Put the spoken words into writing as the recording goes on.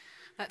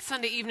That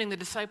Sunday evening, the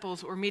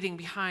disciples were meeting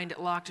behind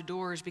locked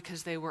doors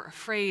because they were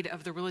afraid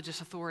of the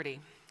religious authority.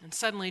 And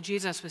suddenly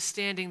Jesus was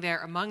standing there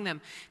among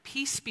them.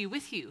 "Peace be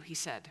with you," he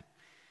said.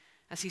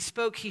 As he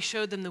spoke, he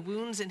showed them the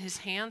wounds in his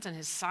hands and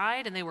his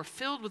side, and they were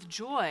filled with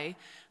joy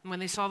when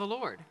they saw the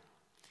Lord.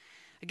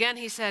 Again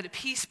he said,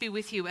 "Peace be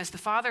with you. As the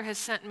Father has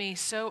sent me,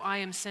 so I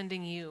am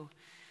sending you."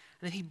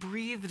 And then he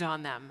breathed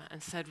on them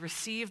and said,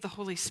 "Receive the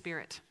Holy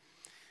Spirit.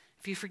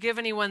 If you forgive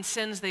anyone's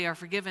sins, they are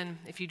forgiven.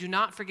 If you do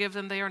not forgive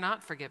them, they are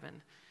not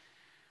forgiven."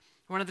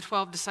 One of the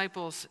 12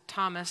 disciples,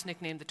 Thomas,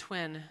 nicknamed the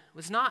twin,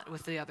 was not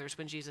with the others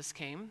when Jesus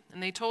came,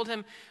 and they told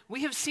him,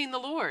 "We have seen the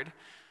Lord."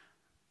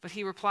 But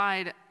he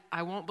replied,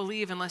 "I won't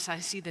believe unless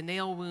I see the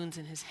nail wounds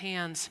in his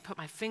hands, put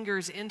my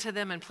fingers into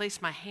them, and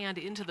place my hand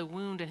into the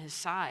wound in his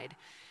side."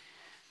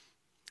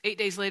 8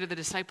 days later, the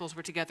disciples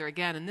were together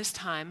again, and this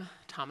time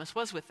Thomas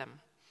was with them.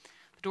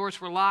 The doors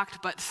were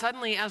locked, but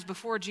suddenly, as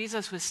before,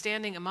 Jesus was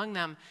standing among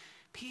them.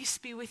 "Peace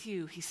be with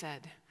you," he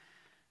said.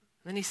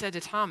 Then he said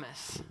to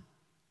Thomas,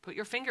 "Put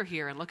your finger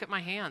here and look at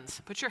my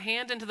hands. Put your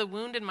hand into the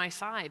wound in my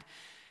side.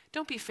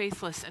 Don't be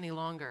faithless any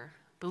longer.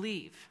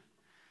 Believe."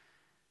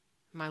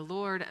 "My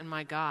Lord and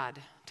my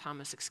God,"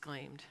 Thomas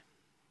exclaimed.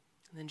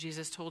 And then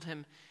Jesus told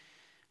him,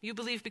 "You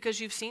believe because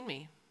you've seen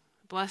me.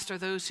 Blessed are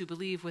those who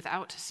believe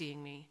without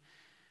seeing me."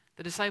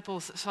 The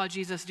disciples saw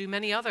Jesus do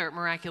many other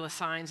miraculous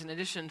signs in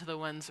addition to the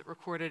ones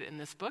recorded in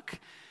this book.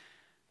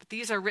 But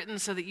these are written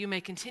so that you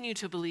may continue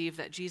to believe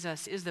that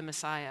Jesus is the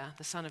Messiah,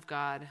 the Son of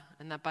God,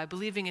 and that by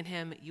believing in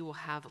him, you will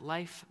have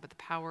life by the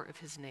power of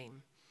his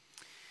name.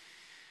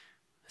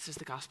 This is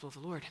the gospel of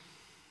the Lord.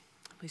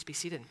 Please be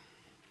seated.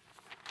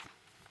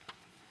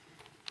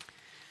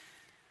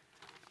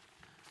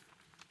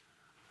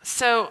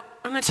 So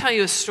I'm going to tell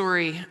you a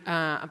story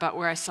about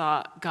where I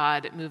saw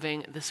God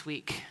moving this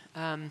week.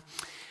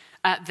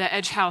 At the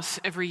Edge House,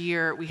 every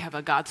year we have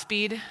a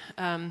Godspeed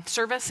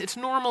service. It's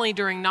normally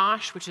during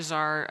Nosh, which is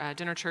our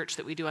dinner church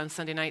that we do on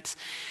Sunday nights.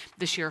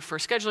 This year, for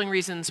scheduling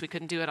reasons, we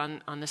couldn't do it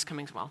on this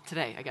coming, well,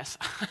 today, I guess.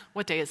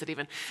 What day is it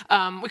even?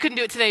 We couldn't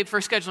do it today for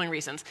scheduling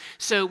reasons,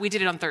 so we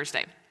did it on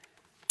Thursday.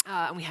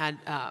 And we had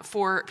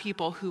 4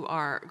 people who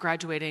are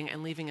graduating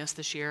and leaving us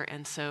this year,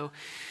 and so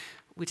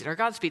we did our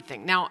Godspeed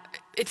thing. Now,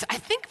 I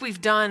think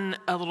we've done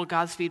a little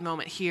Godspeed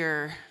moment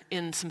here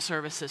in some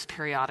services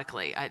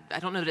periodically. I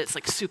don't know that it's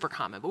like super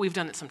common, but we've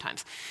done it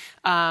sometimes.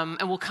 And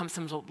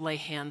we'll lay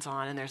hands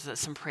on, and there's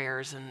some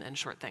prayers and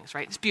short things,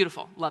 right? It's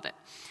beautiful. Love it.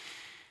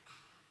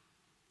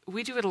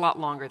 We do it a lot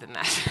longer than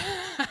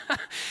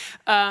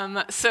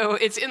that. So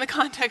it's in the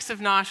context of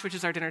Nosh, which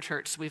is our dinner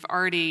church. So we've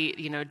already,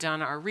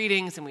 done our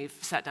readings, and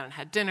we've sat down and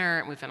had dinner,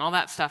 and we've done all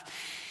that stuff.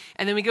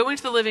 And then we go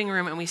into the living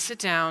room, and we sit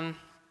down,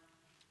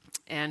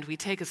 and we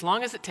take as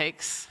long as it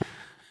takes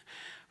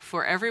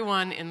for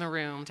everyone in the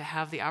room to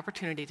have the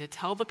opportunity to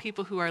tell the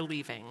people who are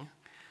leaving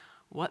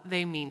what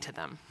they mean to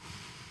them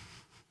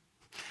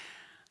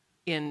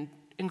in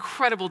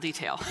incredible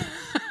detail.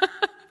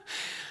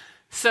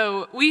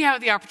 So we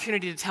have the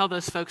opportunity to tell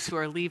those folks who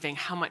are leaving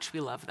how much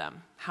we love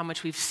them, how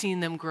much we've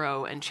seen them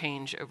grow and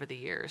change over the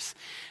years.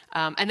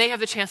 And they have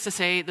the chance to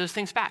say those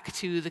things back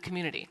to the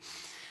community.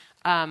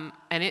 And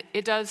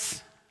it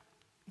does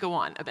go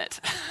on a bit.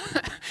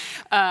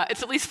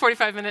 It's at least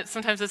 45 minutes.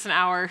 Sometimes it's an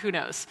hour. Who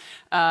knows?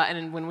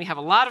 And when we have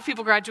a lot of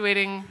people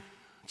graduating,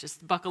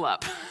 just buckle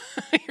up.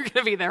 You're going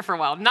to be there for a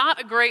while. Not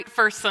a great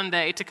first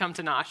Sunday to come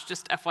to Nosh,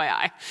 just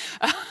FYI.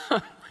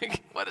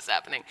 What is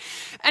happening?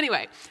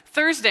 Anyway,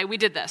 Thursday we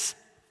did this.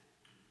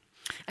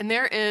 And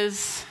there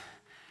is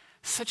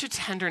such a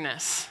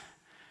tenderness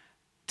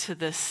to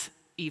this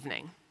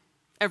evening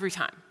every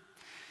time.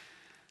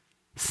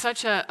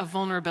 Such a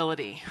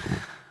vulnerability,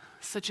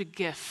 such a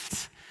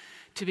gift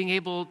to being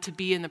able to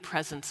be in the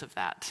presence of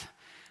that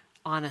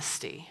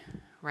honesty,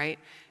 right?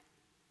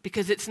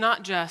 Because it's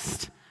not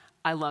just,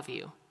 "I love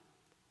you,"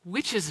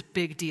 which is a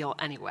big deal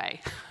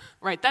anyway,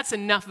 right? That's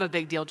enough of a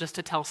big deal just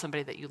to tell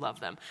somebody that you love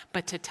them.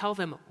 But to tell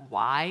them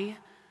why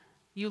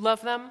you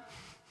love them,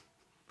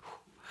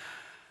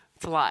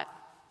 it's a lot.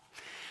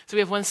 So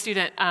we have one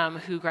student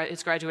who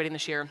is graduating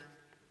this year,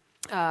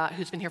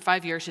 who's been here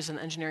 5 years. She's in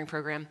the engineering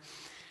program.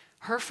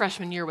 Her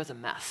freshman year was a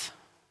mess.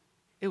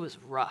 It was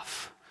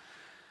rough.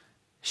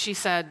 She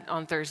said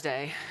on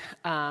Thursday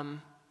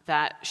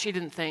that she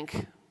didn't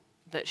think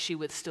that she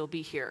would still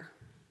be here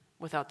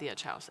without the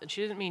Edge House. And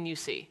she didn't mean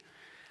UC.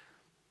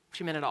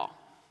 She meant it all.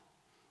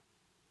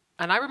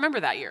 And I remember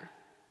that year.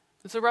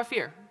 It's a rough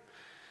year.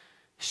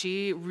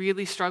 She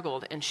really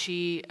struggled, and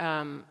she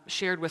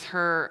shared with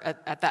her,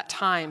 at that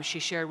time, she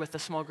shared with the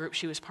small group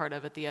she was part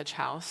of at the Edge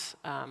House,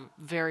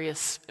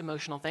 various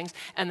emotional things.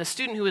 And the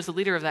student who was the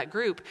leader of that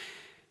group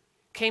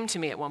came to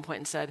me at one point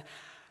and said,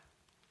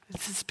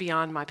 "This is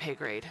beyond my pay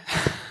grade.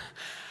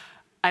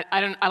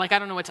 I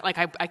don't know what to,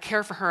 I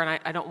care for her,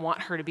 and I don't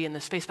want her to be in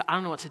this space, but I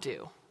don't know what to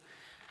do."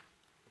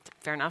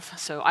 Fair enough.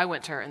 So I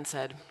went to her and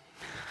said,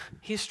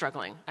 "He's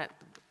struggling.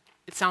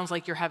 It sounds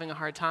like you're having a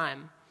hard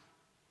time.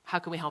 How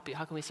can we help you?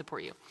 How can we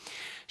support you?"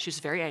 She was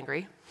very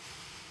angry.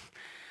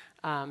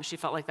 She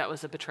felt like that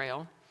was a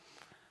betrayal,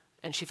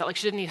 and she felt like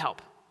she didn't need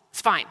help.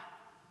 It's fine.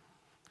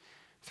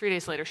 3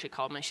 days later, she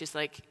called me. She's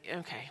like,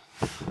 okay,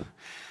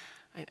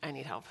 I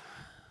need help.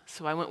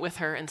 So I went with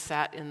her and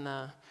sat in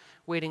the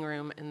waiting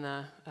room in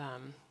the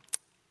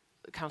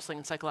counseling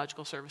and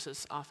psychological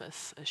services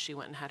office as she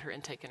went and had her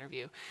intake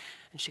interview.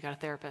 And she got a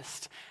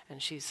therapist, and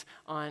she's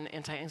on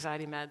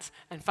anti-anxiety meds.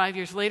 And 5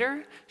 years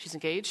later, she's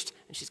engaged,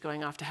 and she's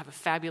going off to have a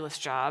fabulous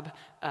job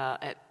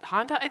at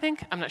Honda, I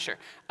think? I'm not sure.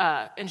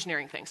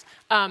 Engineering things.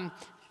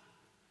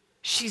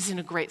 She's in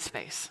a great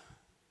space.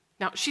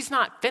 Now, she's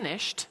not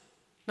finished.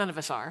 None of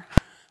us are.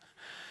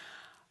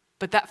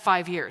 But that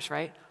 5 years,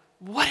 right?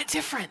 What a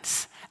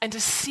difference. And to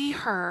see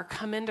her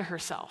come into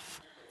herself.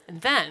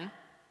 And then,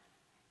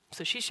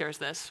 so she shares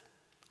this.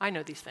 I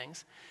know these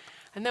things.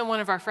 And then one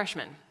of our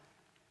freshmen,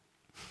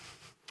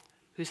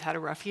 who's had a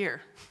rough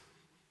year,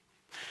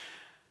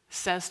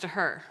 says to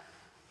her,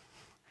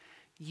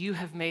 "You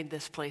have made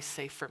this place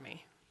safe for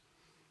me."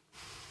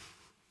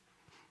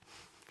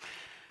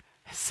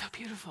 It's so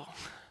beautiful.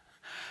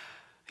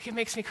 It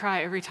makes me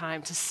cry every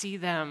time to see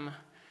them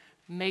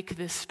make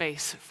this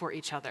space for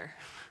each other,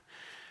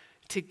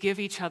 to give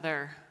each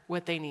other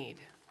what they need.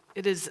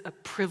 It is a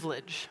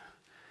privilege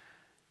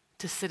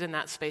to sit in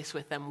that space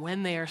with them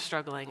when they are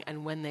struggling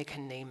and when they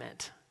can name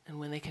it and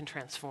when they can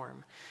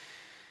transform.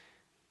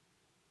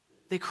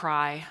 They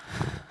cry.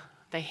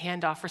 They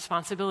hand off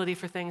responsibility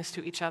for things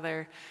to each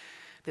other.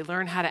 They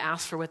learn how to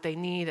ask for what they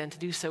need and to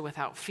do so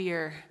without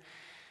fear.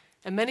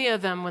 And many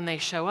of them, when they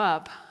show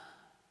up,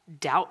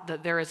 doubt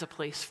that there is a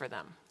place for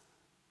them,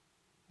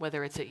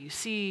 whether it's at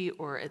UC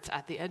or it's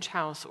at the Edge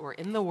House or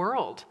in the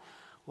world.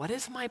 What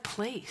is my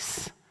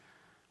place?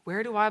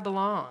 Where do I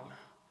belong?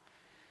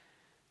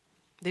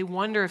 They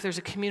wonder if there's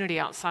a community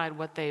outside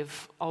what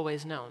they've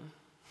always known.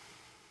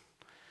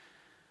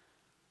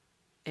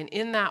 And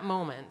in that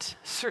moment,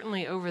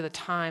 certainly over the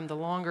time, the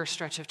longer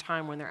stretch of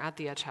time when they're at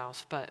the Edge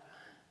House, but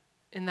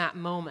in that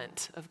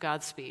moment of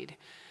Godspeed,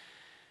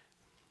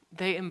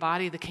 they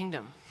embody the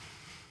kingdom.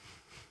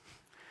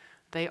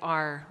 They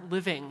are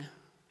living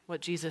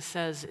what Jesus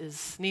says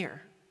is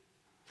near.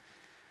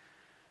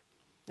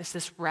 It's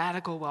this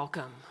radical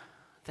welcome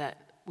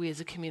that we as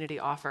a community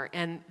offer,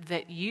 and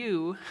that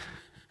you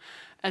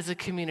as a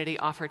community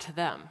offer to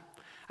them.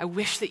 I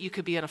wish that you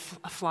could be a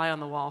fly on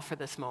the wall for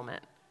this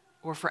moment,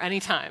 or for any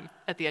time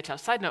at the Edge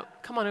House. Side note,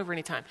 come on over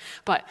anytime.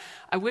 But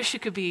I wish you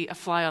could be a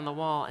fly on the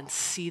wall and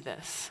see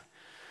this.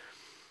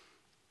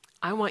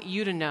 I want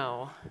you to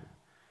know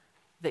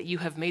that you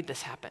have made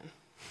this happen.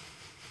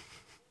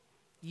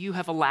 You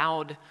have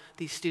allowed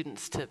these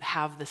students to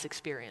have this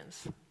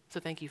experience. So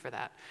thank you for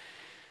that.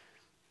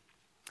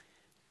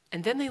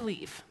 And then they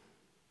leave.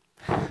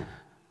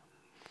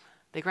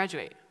 They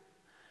graduate.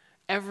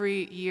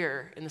 Every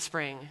year in the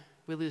spring,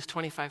 we lose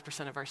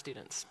 25% of our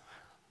students.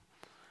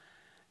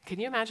 Can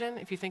you imagine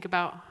if you think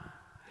about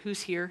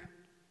who's here,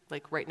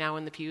 like right now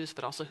in the pews,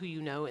 but also who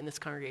you know in this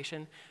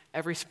congregation?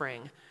 Every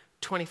spring,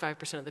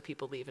 25% of the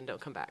people leave and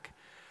don't come back.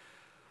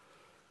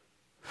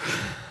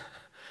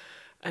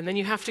 And then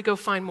you have to go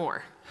find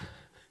more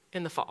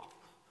in the fall.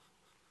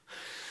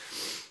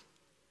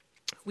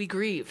 We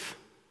grieve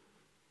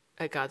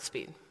at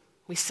Godspeed.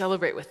 We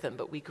celebrate with them,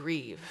 but we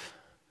grieve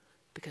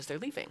because they're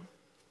leaving.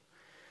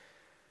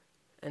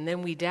 And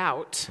then we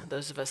doubt,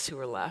 those of us who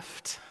are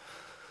left,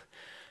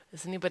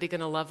 is anybody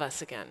going to love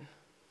us again?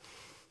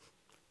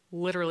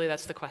 Literally,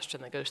 that's the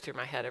question that goes through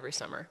my head every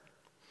summer.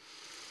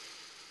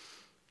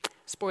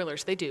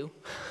 Spoilers, they do.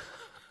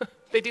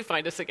 They do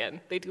find us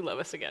again. They do love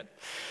us again.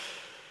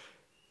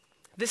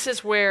 This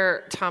is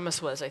where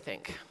Thomas was, I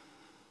think,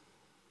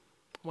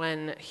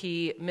 when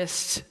he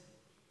missed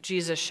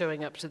Jesus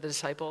showing up to the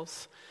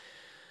disciples.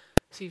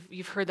 So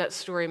you've heard that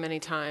story many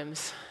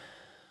times,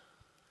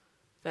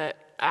 that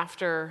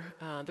after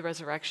the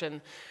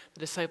resurrection, the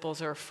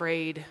disciples are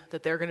afraid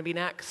that they're going to be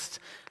next,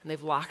 and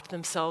they've locked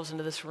themselves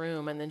into this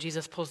room, and then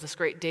Jesus pulls this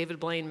great David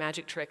Blaine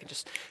magic trick and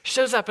just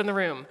shows up in the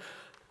room,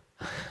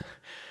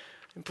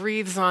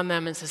 breathes on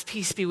them and says,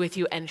 "Peace be with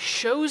you," and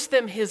shows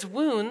them his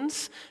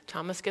wounds.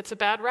 Thomas gets a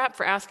bad rap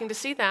for asking to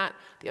see that.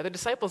 The other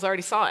disciples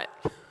already saw it.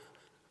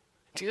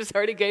 Jesus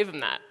already gave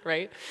him that,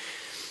 right?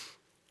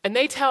 And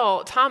they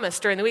tell Thomas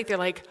during the week, they're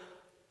like,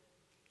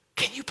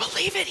 "Can you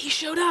believe it? He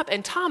showed up."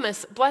 And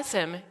Thomas, bless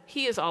him,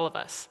 he is all of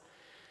us.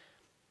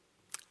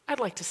 I'd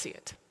like to see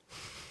it.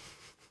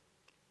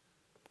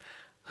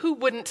 Who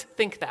wouldn't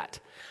think that?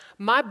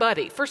 My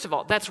buddy, first of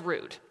all, that's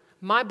rude.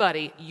 My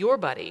buddy, your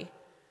buddy,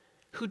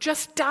 who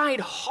just died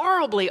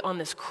horribly on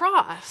this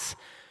cross,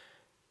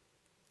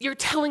 you're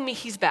telling me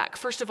he's back.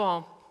 First of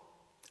all,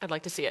 I'd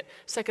like to see it.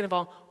 Second of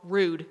all,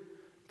 rude.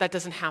 That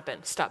doesn't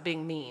happen. Stop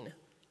being mean.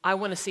 I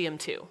want to see him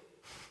too.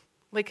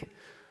 Like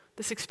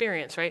this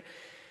experience, right?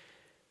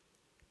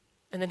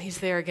 And then he's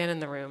there again in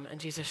the room,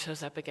 and Jesus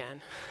shows up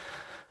again.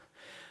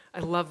 I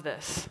love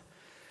this.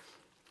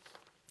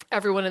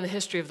 Everyone in the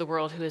history of the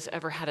world who has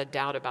ever had a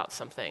doubt about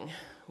something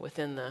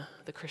within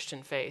the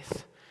Christian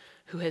faith,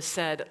 who has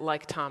said,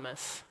 like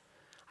Thomas,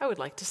 "I would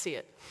like to see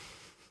it."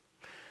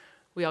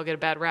 We all get a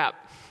bad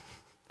rap.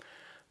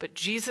 But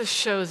Jesus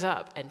shows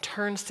up and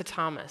turns to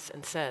Thomas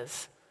and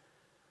says,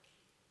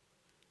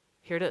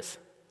 here it is.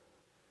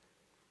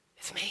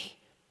 It's me.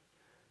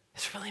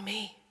 It's really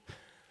me.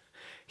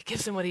 He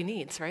gives him what he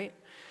needs, right?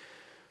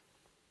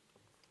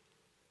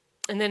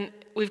 And then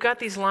we've got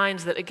these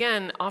lines that,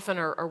 again, often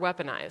are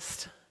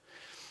weaponized.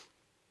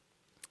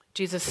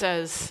 Jesus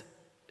says,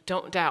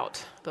 don't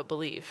doubt, but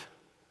believe.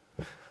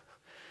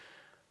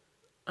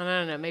 And I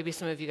don't know, maybe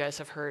some of you guys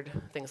have heard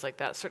things like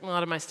that. Certainly a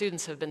lot of my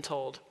students have been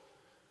told,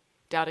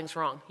 doubting's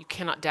wrong. You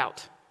cannot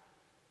doubt.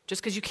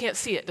 Just because you can't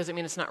see it doesn't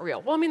mean it's not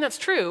real. Well, I mean, that's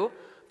true,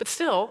 but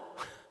still,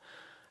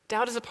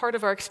 doubt is a part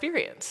of our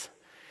experience.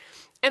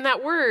 And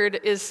that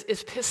word is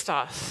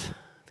pistos.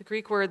 The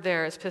Greek word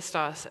there is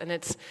pistos, and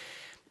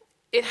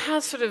it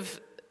has sort of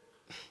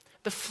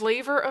the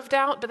flavor of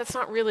doubt, but that's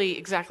not really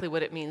exactly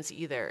what it means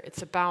either.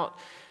 It's about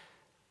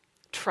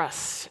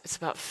trust. It's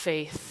about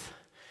faith.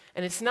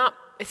 And it's not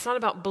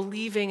about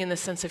believing in the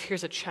sense of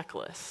here's a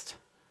checklist,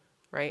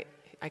 right?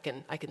 I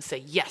can say,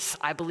 yes,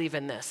 I believe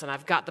in this, and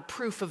I've got the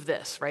proof of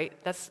this, right?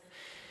 It's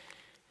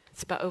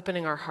about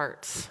opening our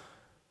hearts.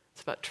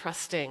 It's about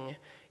trusting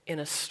in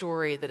a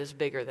story that is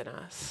bigger than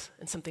us,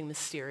 and something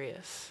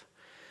mysterious,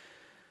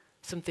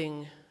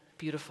 something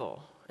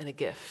beautiful, and a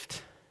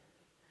gift.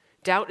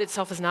 Doubt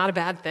itself is not a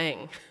bad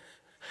thing.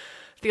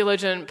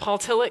 Theologian Paul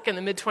Tillich in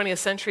the mid-20th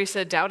century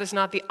said, doubt is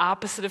not the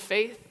opposite of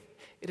faith,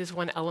 it is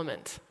one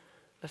element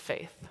of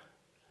faith.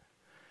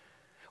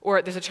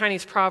 Or there's a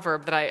Chinese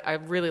proverb that I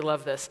really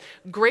love this.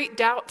 Great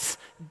doubts,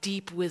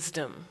 deep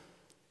wisdom.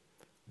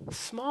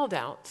 Small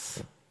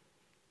doubts,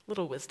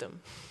 little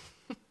wisdom.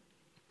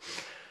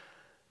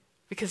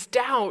 Because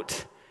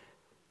doubt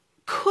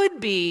could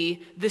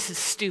be, this is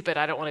stupid,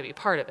 I don't want to be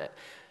part of it.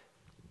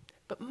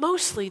 But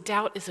mostly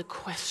doubt is a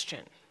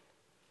question.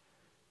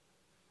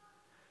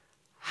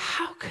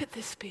 How could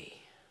this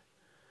be?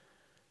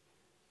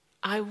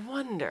 I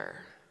wonder,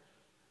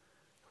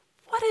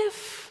 what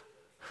if?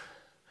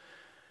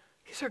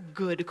 These are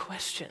good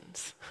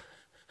questions.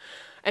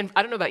 And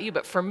I don't know about you,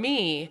 but for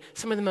me,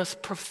 some of the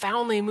most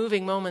profoundly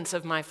moving moments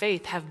of my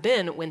faith have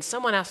been when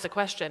someone asked a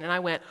question and I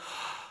went,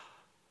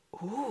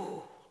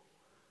 ooh,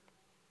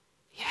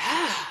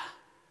 yeah,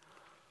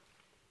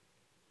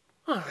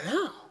 I don't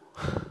know.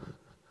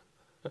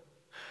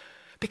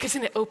 Because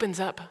then it opens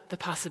up the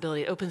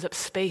possibility, it opens up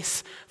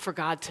space for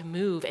God to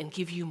move and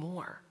give you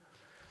more.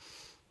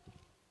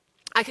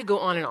 I could go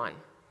on and on.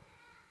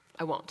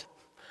 I won't.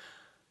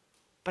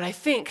 But I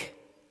think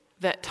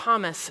that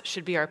Thomas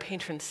should be our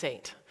patron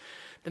saint,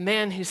 the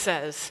man who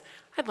says,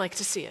 I'd like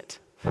to see it.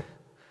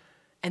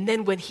 And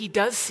then when he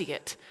does see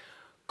it,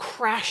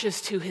 crashes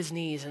to his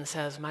knees and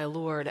says, my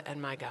Lord and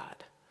my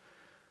God.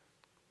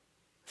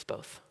 It's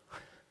both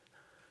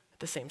at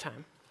the same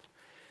time.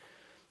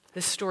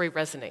 This story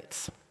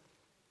resonates.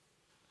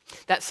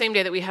 That same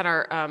day that we had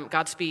our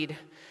Godspeed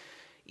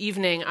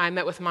evening, I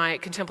met with my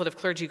contemplative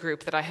clergy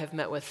group that I have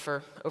met with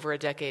for over a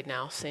decade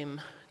now, same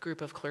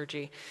group of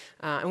clergy.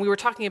 And we were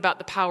talking about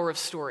the power of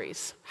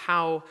stories,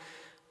 how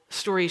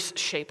stories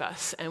shape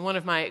us. And one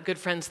of my good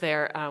friends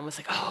there was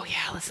like, oh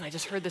yeah, listen, I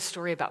just heard this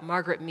story about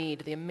Margaret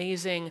Mead, the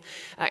amazing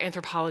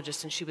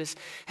anthropologist, and she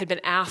had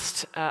been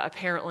asked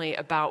apparently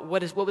about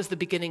what was the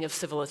beginning of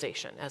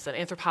civilization. As an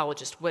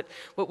anthropologist, what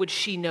would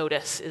she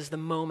notice is the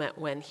moment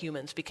when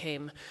humans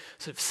became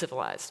sort of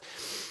civilized?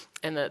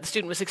 And the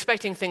student was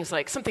expecting things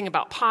like something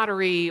about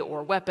pottery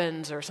or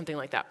weapons or something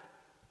like that.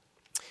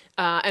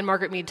 And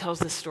Margaret Mead tells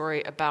this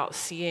story about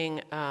seeing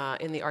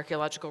in the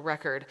archaeological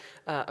record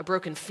a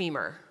broken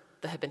femur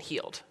that had been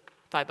healed,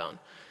 thigh bone.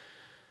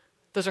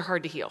 Those are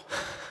hard to heal.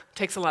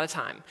 Takes a lot of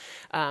time.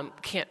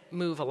 Can't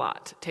move a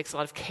lot. Takes a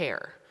lot of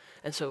care.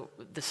 And so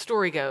the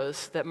story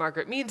goes that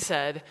Margaret Mead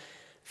said,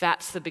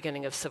 that's the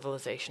beginning of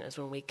civilization, is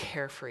when we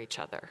care for each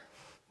other,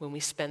 when we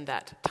spend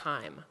that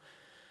time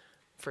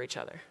for each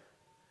other.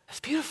 That's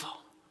beautiful.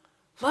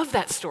 Love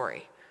that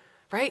story.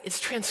 Right?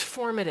 It's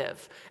transformative.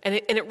 And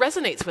it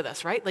resonates with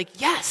us, right? Like,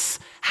 yes,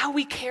 how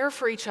we care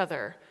for each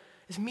other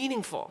is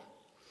meaningful.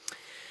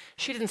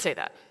 She didn't say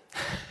that.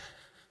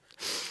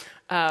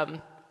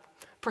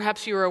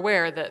 Perhaps you are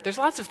aware that there's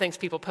lots of things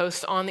people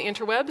post on the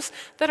interwebs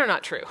that are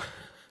not true.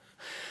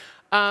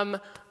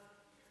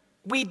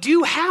 We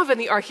do have in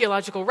the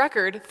archaeological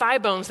record thigh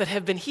bones that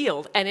have been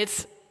healed, and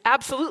it's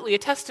absolutely a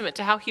testament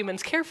to how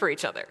humans care for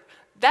each other.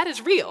 That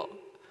is real.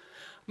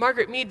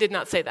 Margaret Mead did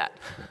not say that.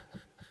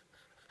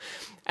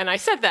 And I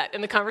said that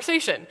in the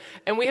conversation.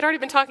 And we had already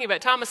been talking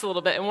about Thomas a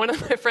little bit, and one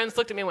of my friends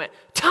looked at me and went,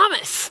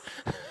 Thomas!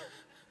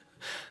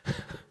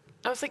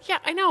 I was like, yeah,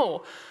 I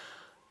know.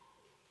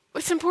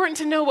 It's important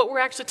to know what we're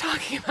actually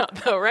talking about,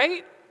 though,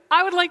 right?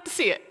 I would like to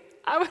see it.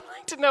 I would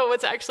like to know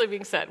what's actually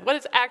being said, what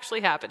has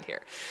actually happened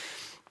here.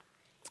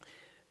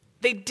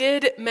 They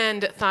did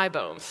mend thigh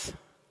bones.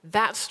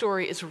 That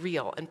story is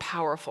real and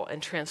powerful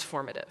and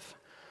transformative.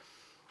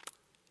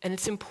 And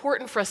it's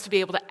important for us to be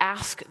able to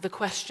ask the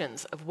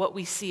questions of what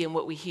we see and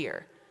what we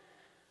hear.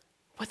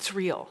 What's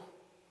real?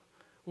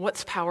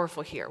 What's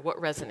powerful here? What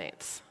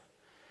resonates?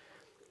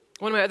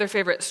 One of my other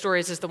favorite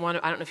stories is the one,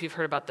 I don't know if you've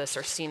heard about this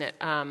or seen it,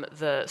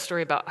 the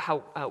story about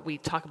how we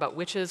talk about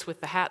witches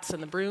with the hats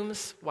and the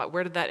brooms.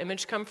 Where did that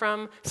image come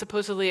from?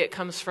 Supposedly it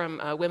comes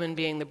from women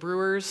being the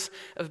brewers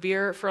of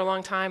beer for a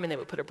long time, and they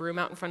would put a broom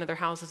out in front of their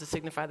houses to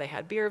signify they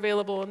had beer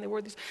available, and they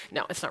wore these.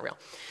 No, it's not real.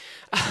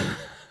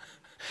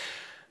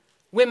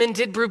 Women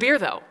did brew beer,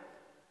 though.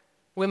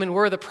 Women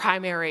were the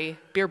primary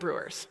beer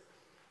brewers.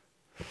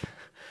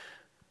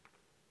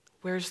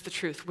 Where's the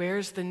truth?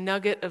 Where's the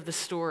nugget of the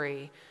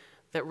story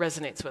that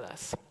resonates with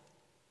us?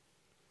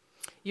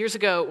 Years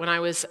ago, when I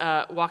was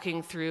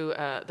walking through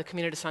the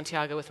Camino de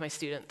Santiago with my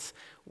students,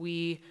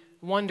 we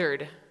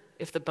wondered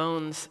if the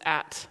bones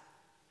at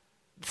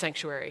the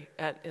sanctuary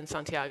in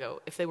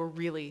Santiago, if they were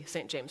really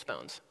St. James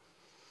bones.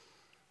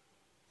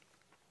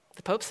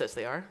 The Pope says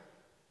they are.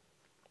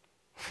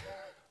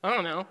 I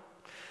don't know.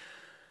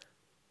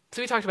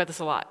 So we talked about this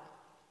a lot.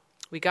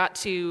 We got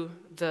to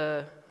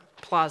the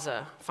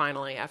plaza,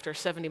 finally, after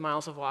 70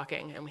 miles of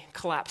walking, and we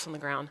collapsed on the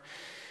ground.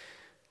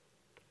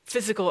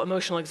 Physical,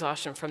 emotional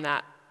exhaustion from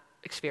that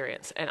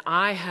experience. And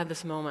I had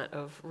this moment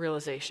of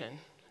realization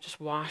just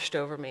washed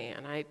over me,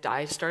 and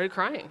I started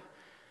crying.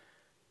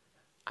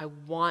 I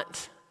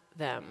want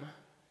them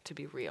to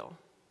be real.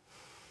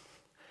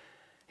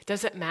 It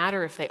doesn't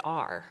matter if they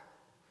are.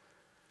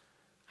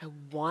 I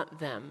want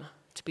them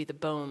to be the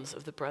bones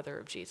of the brother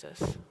of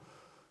Jesus.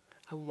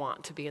 I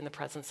want to be in the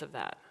presence of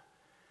that.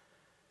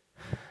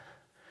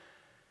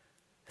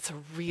 It's a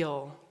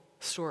real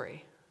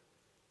story.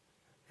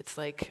 It's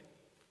like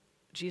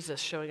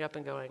Jesus showing up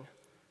and going,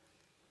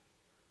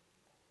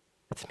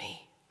 it's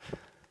me.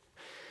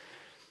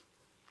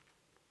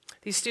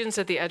 These students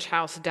at the Edge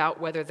House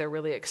doubt whether they're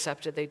really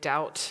accepted. They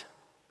doubt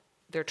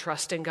their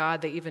trust in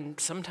God. They even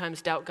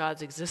sometimes doubt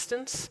God's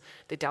existence.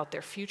 They doubt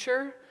their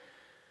future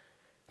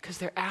because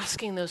they're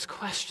asking those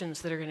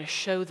questions that are going to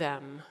show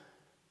them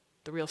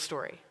the real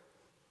story.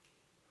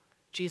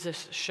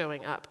 Jesus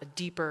showing up, a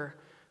deeper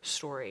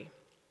story.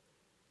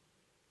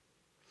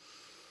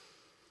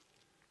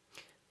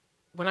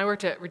 When I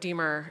worked at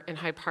Redeemer in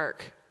Hyde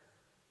Park,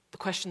 the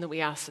question that we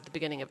asked at the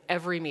beginning of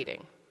every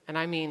meeting, and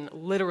I mean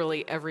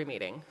literally every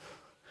meeting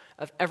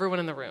of everyone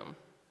in the room,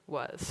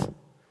 was,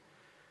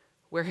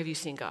 where have you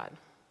seen God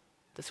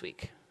this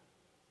week?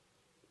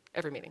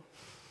 Every meeting.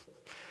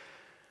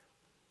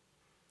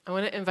 I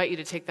want to invite you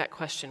to take that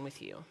question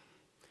with you.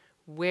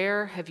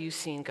 Where have you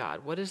seen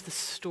God? What is the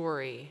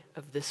story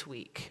of this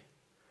week?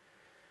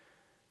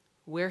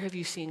 Where have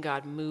you seen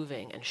God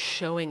moving and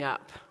showing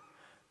up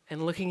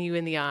and looking you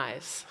in the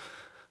eyes?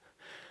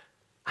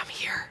 I'm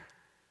here.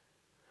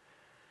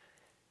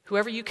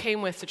 Whoever you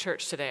came with to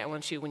church today, I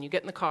want you, when you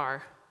get in the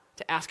car,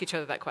 to ask each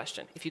other that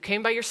question. If you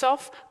came by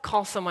yourself,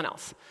 call someone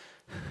else.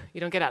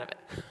 You don't get out of it.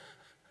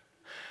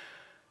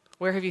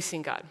 Where have you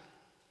seen God?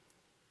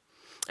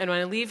 And I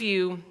want to leave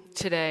you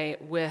today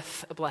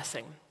with a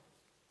blessing.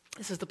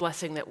 This is the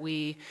blessing that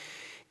we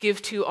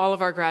give to all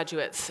of our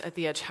graduates at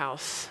the Edge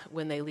House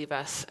when they leave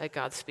us at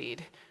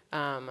Godspeed.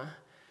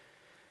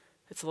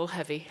 It's a little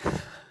heavy,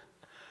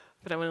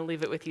 but I want to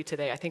leave it with you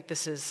today. I think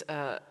this is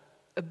a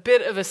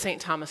bit of a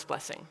St. Thomas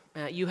blessing.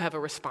 You have a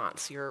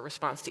response. Your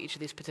response to each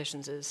of these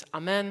petitions is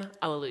Amen,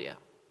 Alleluia.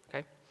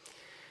 Okay?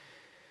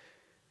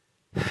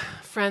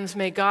 Friends,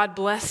 may God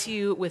bless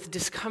you with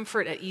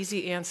discomfort at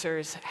easy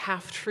answers,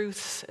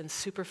 half-truths, and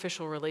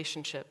superficial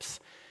relationships,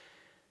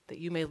 that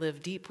you may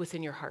live deep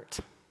within your heart.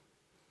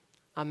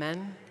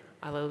 Amen,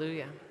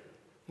 Alleluia.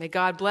 May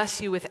God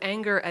bless you with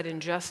anger at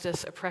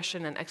injustice,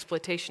 oppression, and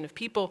exploitation of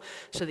people,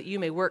 so that you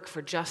may work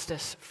for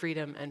justice,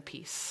 freedom, and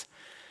peace.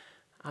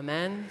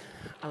 Amen,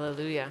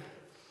 Alleluia.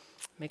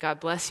 May God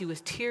bless you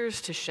with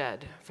tears to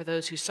shed for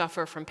those who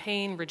suffer from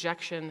pain,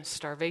 rejection,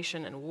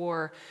 starvation, and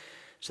war,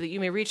 so that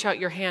you may reach out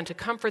your hand to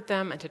comfort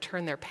them and to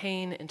turn their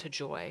pain into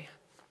joy.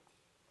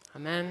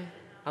 Amen,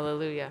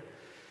 Alleluia.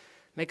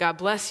 May God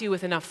bless you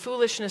with enough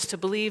foolishness to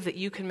believe that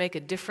you can make a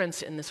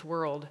difference in this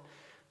world,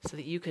 so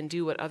that you can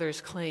do what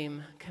others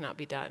claim cannot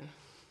be done.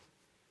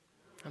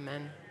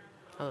 Amen,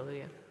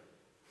 Alleluia.